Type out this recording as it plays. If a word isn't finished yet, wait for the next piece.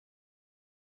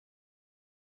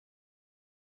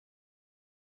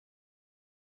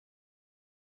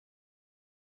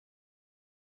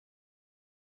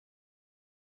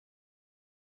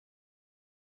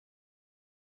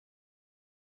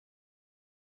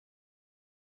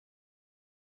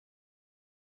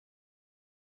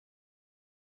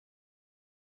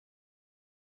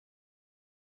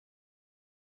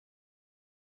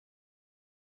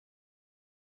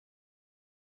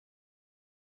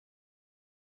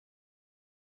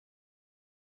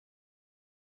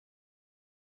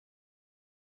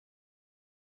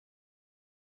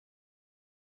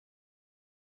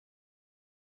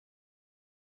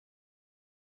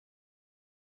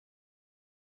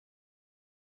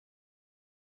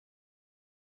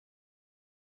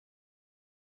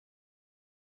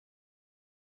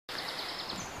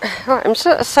Right, I'm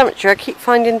still at a cemetery. I keep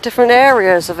finding different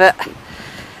areas of it.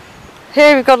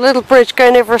 Here we've got a little bridge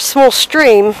going over a small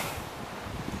stream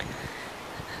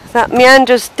that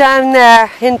meanders down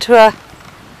there into a...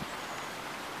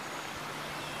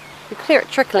 You can hear it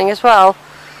trickling as well.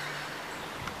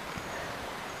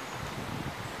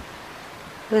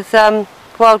 With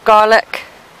wild garlic.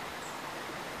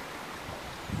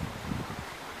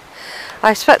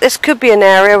 I expect this could be an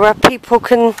area where people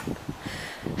can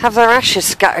have their ashes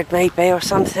scattered, maybe, or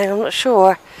something. I'm not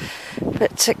sure,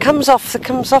 but it comes off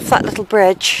that little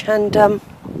bridge and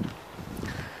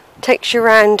takes you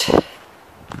around.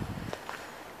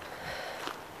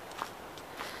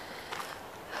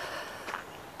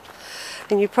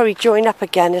 And you probably join up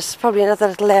again. There's probably another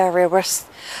little area where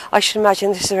I should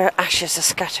imagine this is where ashes are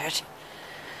scattered.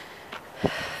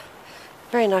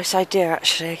 Very nice idea,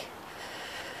 actually.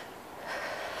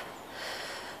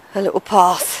 A little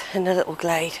path in a little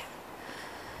glade.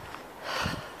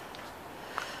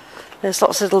 There's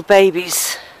lots of little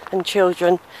babies and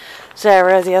children.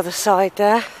 Zara, the other side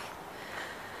there.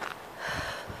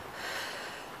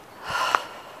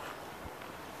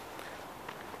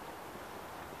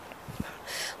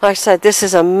 Like I said, this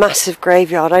is a massive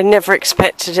graveyard. I never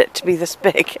expected it to be this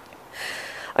big.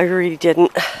 I really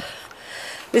didn't.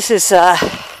 This is oh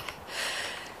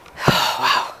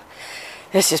wow.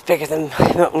 This is bigger than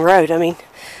Milton Road. I mean,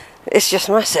 it's just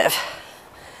massive.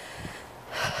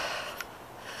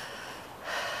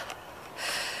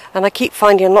 And I keep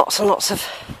finding lots and lots of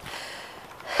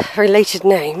related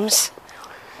names.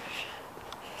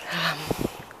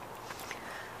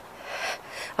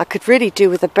 I could really do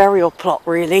with a burial plot,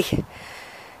 really.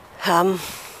 But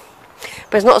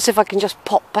it's not as if I can just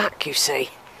pop back, you see.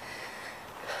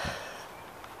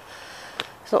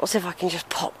 It's not as if I can just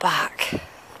pop back.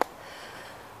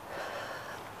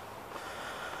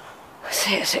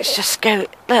 See, it's just look,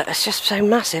 it's just so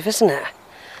massive, isn't it?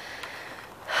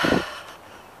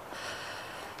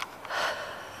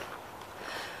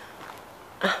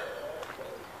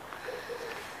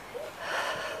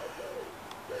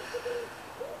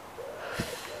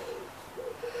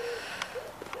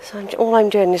 So all I'm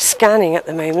doing is scanning at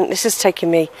the moment. This is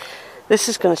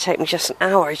going to take me just an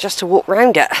hour just to walk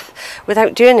around it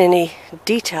without doing any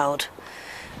detailed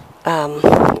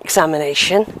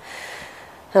examination.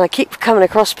 And I keep coming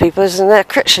across people, isn't there?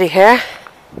 Critchley here.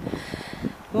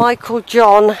 Michael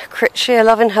John Critchley, a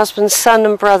loving husband, son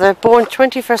and brother, born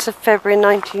 21st of February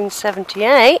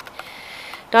 1978,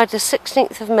 died the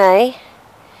 16th of May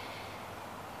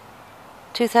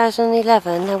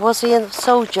 2011. Now, was he a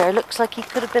soldier? Looks like he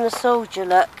could have been a soldier,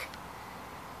 look.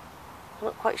 I'm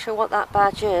not quite sure what that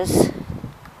badge is.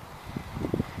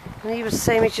 And he was the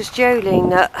same age as Jolene,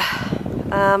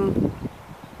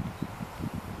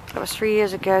 that was 3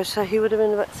 years ago, so he would have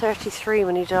been about 33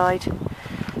 when he died.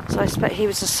 So I expect he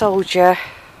was a soldier.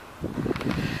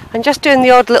 I'm just doing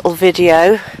the odd little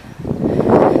video,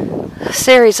 a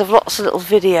series of lots of little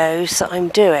videos that I'm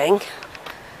doing.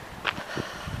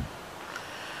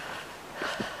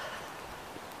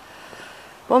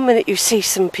 One minute you see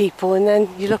some people and then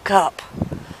you look up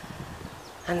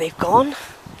and they've gone.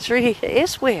 It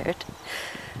is weird.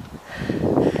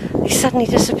 They suddenly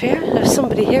disappear. There was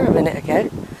somebody here a minute ago.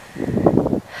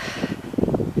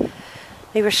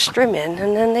 They were strimming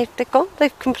and then they've gone.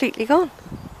 They've completely gone.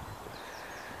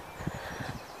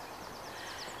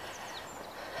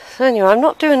 So anyway, I'm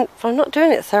not doing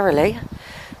it thoroughly.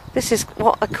 This is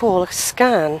what I call a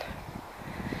scan.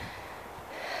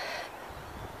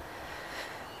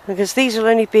 Because these will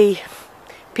only be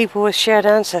people with shared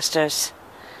ancestors.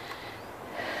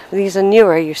 These are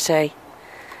newer, you see.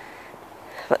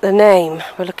 But the name,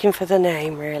 we're looking for the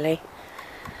name, really.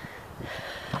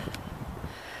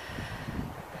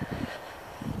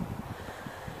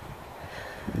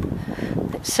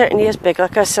 It certainly is big.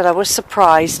 Like I said, I was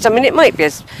surprised. I mean, it might be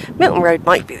Milton Road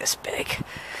might be this big. You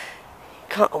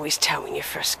can't always tell when you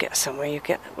first get somewhere.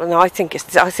 Well, no, I think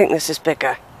this is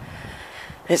bigger.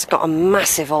 It's got a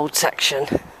massive old section.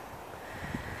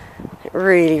 It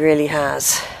really, really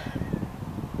has.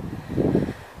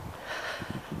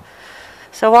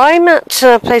 So I'm at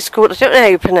a place called, I don't know how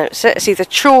you pronounce it, it's either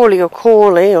CHORLEY or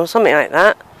CHORLEY or something like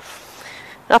that.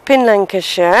 Up in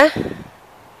Lancashire.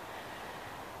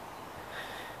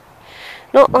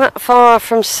 Not that far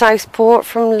from Southport,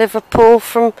 from Liverpool,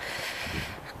 from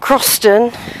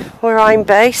Croston, where I'm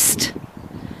based.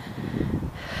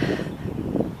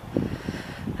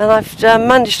 And I've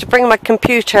managed to bring my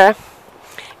computer,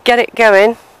 get it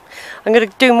going. I'm going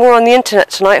to do more on the internet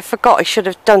tonight. I forgot I should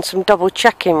have done some double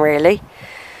checking, really.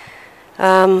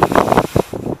 On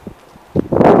the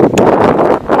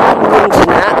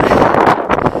internet.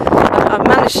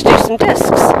 managed to do some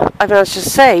discs. I managed to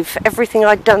save everything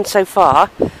I'd done so far.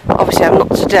 Obviously I'm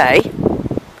not today.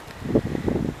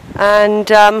 And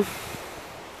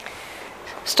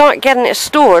start getting it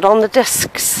stored on the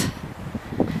discs.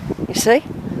 You see?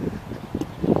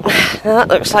 Now that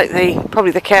looks like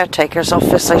probably the caretaker's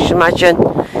office, I should imagine.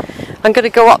 I'm going to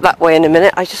go up that way in a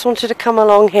minute. I just wanted to come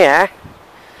along here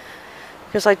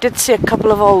because I did see a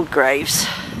couple of old graves.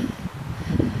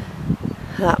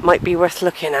 That might be worth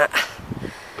looking at.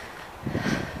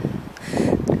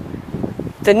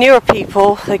 The newer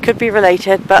people, they could be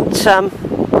related, but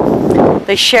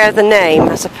they share the name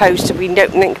as opposed to we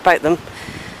don't think about them.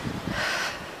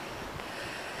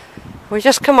 We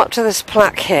just come up to this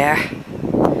plaque here.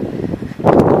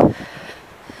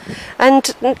 And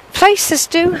places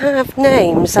do have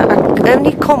names that are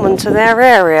only common to their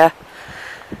area.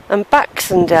 And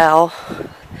Baxendale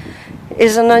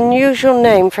is an unusual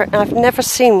name for. I've never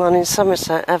seen one in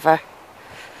Somerset ever.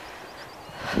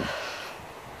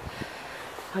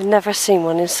 I've never seen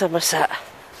one in Somerset.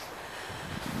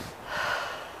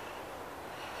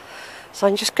 So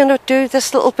I'm just going to do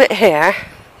this little bit here.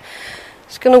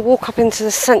 Just going to walk up into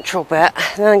the central bit,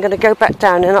 and then I'm going to go back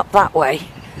down and up that way.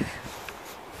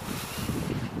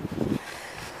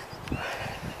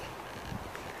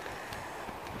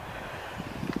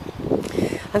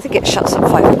 I think it shuts at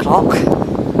 5 o'clock.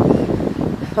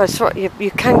 I sort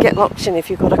you can get locked in if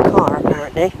you've got a car,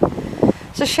 apparently.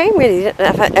 It's a shame really that they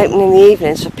have it open in the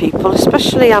evenings for people,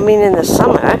 especially, I mean, in the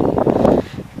summer.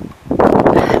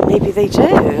 Maybe they do.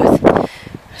 I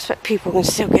expect people can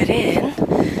still get in.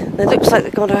 And it looks like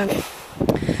they've got a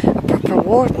proper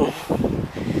warden.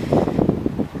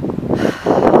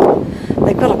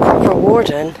 They've got a proper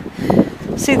warden.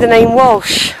 See the name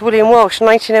Walsh, William Walsh,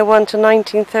 1901 to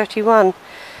 1931.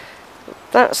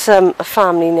 That's a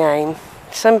family name.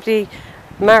 Somebody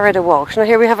married a Walsh. Now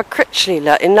here we have a Critchley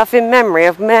in loving memory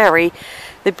of Mary,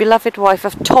 the beloved wife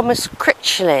of Thomas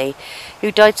Critchley,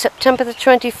 who died September the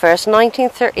 21st,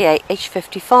 1938, aged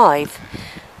 55.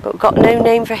 But we've got no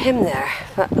name for him there,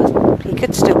 but he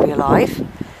could still be alive.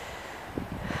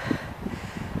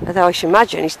 Although I should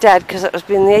imagine he's dead because it was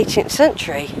in the 18th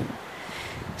century.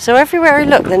 So everywhere I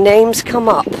look, the names come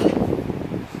up,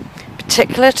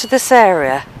 particular to this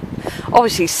area.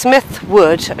 Obviously, Smith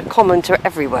Wood are common to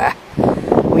everywhere.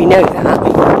 We know that.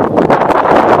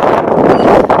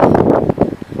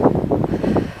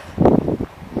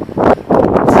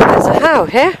 So there's a Hough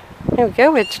here. Here we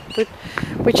go.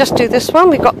 We just do this one.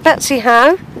 We've got Betsy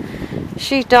Hough.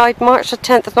 She died March the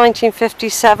 10th of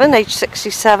 1957, aged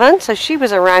 67. So she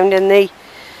was around in the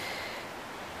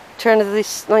turn of the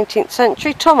 19th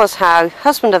century. Thomas Hough,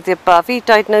 husband of the above, he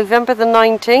died November the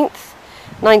 19th,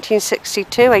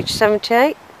 1962, aged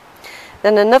 78.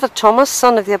 Then another Thomas,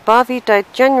 son of the above, he died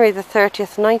January the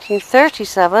 30th,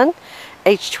 1937,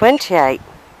 aged 28.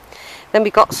 Then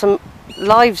we got some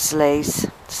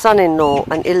Livesleys, son-in-law,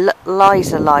 and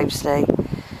Eliza Livesley,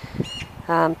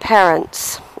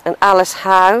 parents, and Alice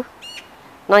Hough,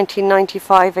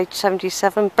 1995, aged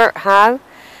 77, Bert Hough,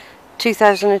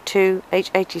 2002,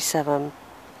 age 87.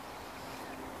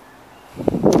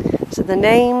 So the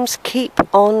names keep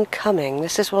on coming.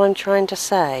 This is what I'm trying to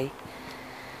say.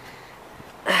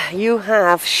 You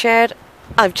have shared.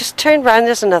 I've just turned round.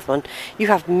 There's another one. You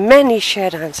have many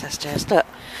shared ancestors. Look,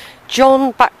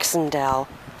 John Baxendale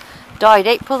died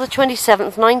April the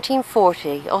 27th,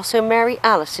 1940. Also Mary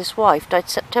Alice, his wife, died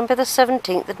September the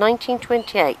 17th,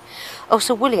 1928.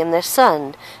 Also William, their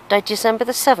son, died December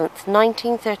the 7th,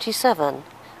 1937.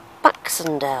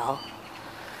 Baxendale.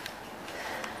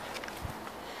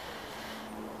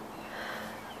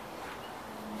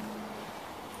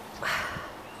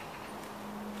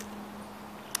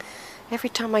 Every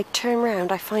time I turn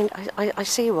round, I find I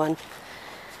see one.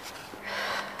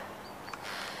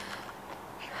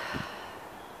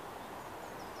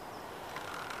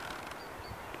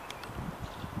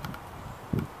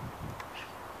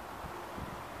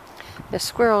 There's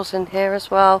squirrels in here as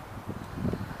well.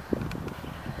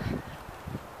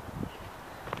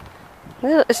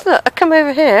 Look, I come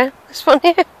over here. This one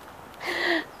here.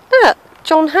 Look,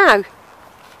 John Hough.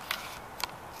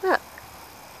 Look.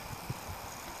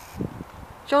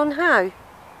 John Hough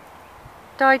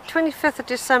died 25th of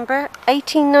December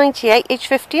 1898, age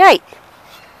 58.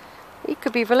 He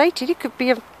could be related, he could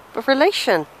be a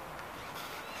relation.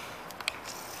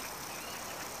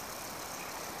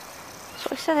 That's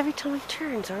what I said every time I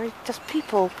turn, sorry, just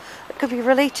people that could be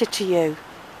related to you.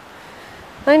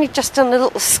 I only just done a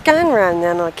little scan round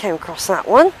then and I came across that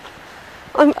one.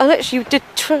 I literally did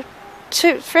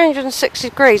 360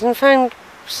 degrees and found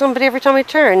somebody every time I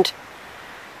turned.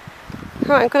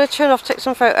 Right, I'm going to turn off, take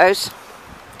some photos.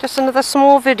 Just another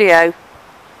small video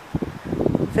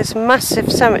of this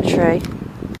massive cemetery.